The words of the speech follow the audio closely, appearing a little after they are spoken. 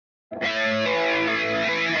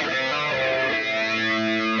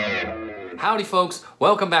Howdy folks,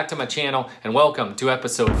 welcome back to my channel and welcome to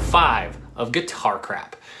episode 5 of Guitar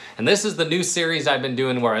Crap. And this is the new series I've been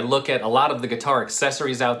doing where I look at a lot of the guitar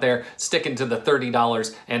accessories out there, sticking to the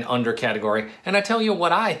 $30 and under category, and I tell you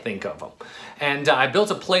what I think of them. And I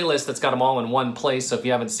built a playlist that's got them all in one place, so if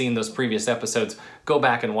you haven't seen those previous episodes, go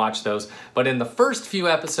back and watch those. But in the first few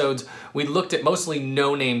episodes, we looked at mostly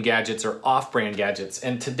no-name gadgets or off-brand gadgets.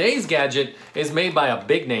 And today's gadget is made by a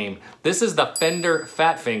big name. This is the Fender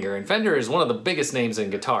Fatfinger, and Fender is one of the biggest names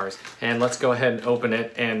in guitars. And let's go ahead and open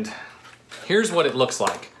it, and here's what it looks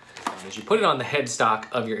like. As you put it on the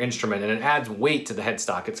headstock of your instrument, and it adds weight to the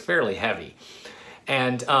headstock. It's fairly heavy.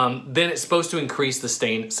 And then it's supposed to increase the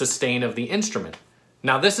sustain of the instrument.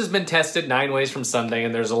 Now this has been tested 9 ways from Sunday,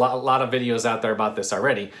 and there's a lot of videos out there about this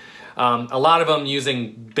already. A lot of them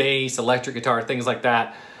using bass, electric guitar, things like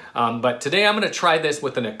that. But today I'm gonna try this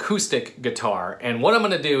with an acoustic guitar. And what I'm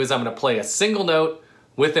gonna do is I'm gonna play a single note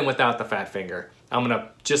with and without the Fatfinger. I'm gonna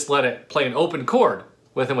just let it play an open chord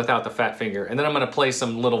with and without the Fatfinger. And then I'm gonna play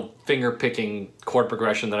some little finger picking chord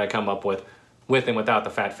progression that I come up with and without the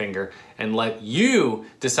Fatfinger, and let you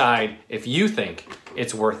decide if you think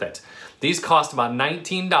it's worth it. These cost about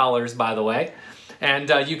 $19, by the way. And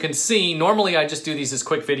you can see, normally I just do these as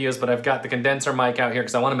quick videos, but I've got the condenser mic out here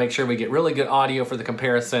because I want to make sure we get really good audio for the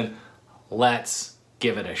comparison. Let's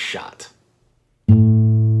give it a shot.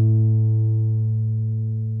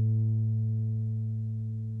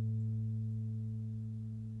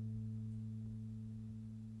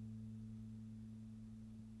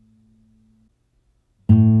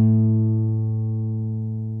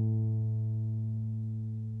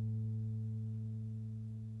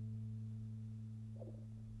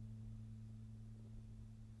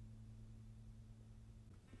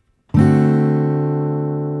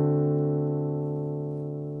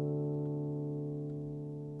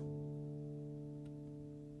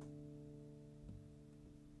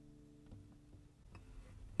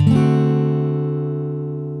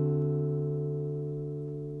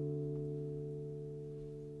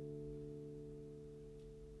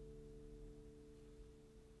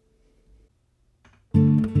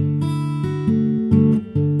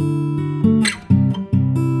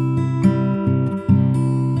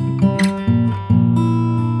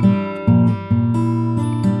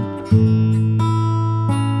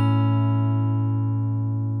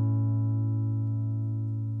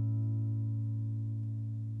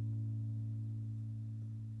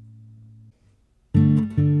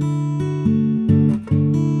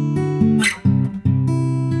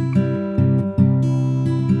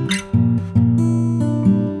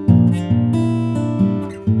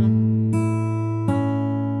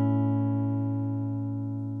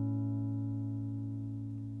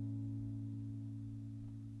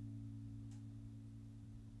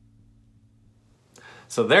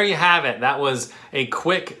 So there you have it. That was a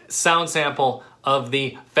quick sound sample of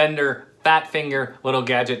the Fender Fatfinger little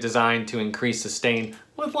gadget designed to increase sustain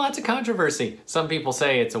with lots of controversy. Some people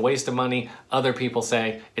say it's a waste of money. Other people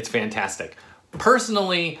say it's fantastic.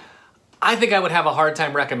 Personally, I think I would have a hard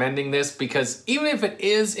time recommending this because even if it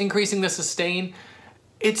is increasing the sustain,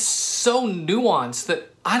 it's so nuanced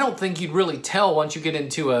that I don't think you'd really tell once you get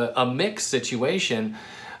into a mix situation.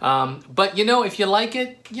 But you know, if you like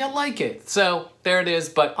it, you like it. So there it is.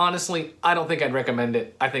 But honestly, I don't think I'd recommend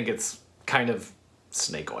it. I think it's kind of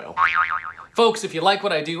snake oil. Folks, if you like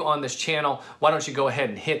what I do on this channel, why don't you go ahead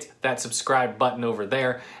and hit that subscribe button over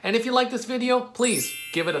there. And if you like this video, please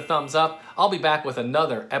give it a thumbs up. I'll be back with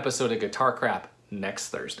another episode of Guitar Crap next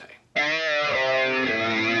Thursday.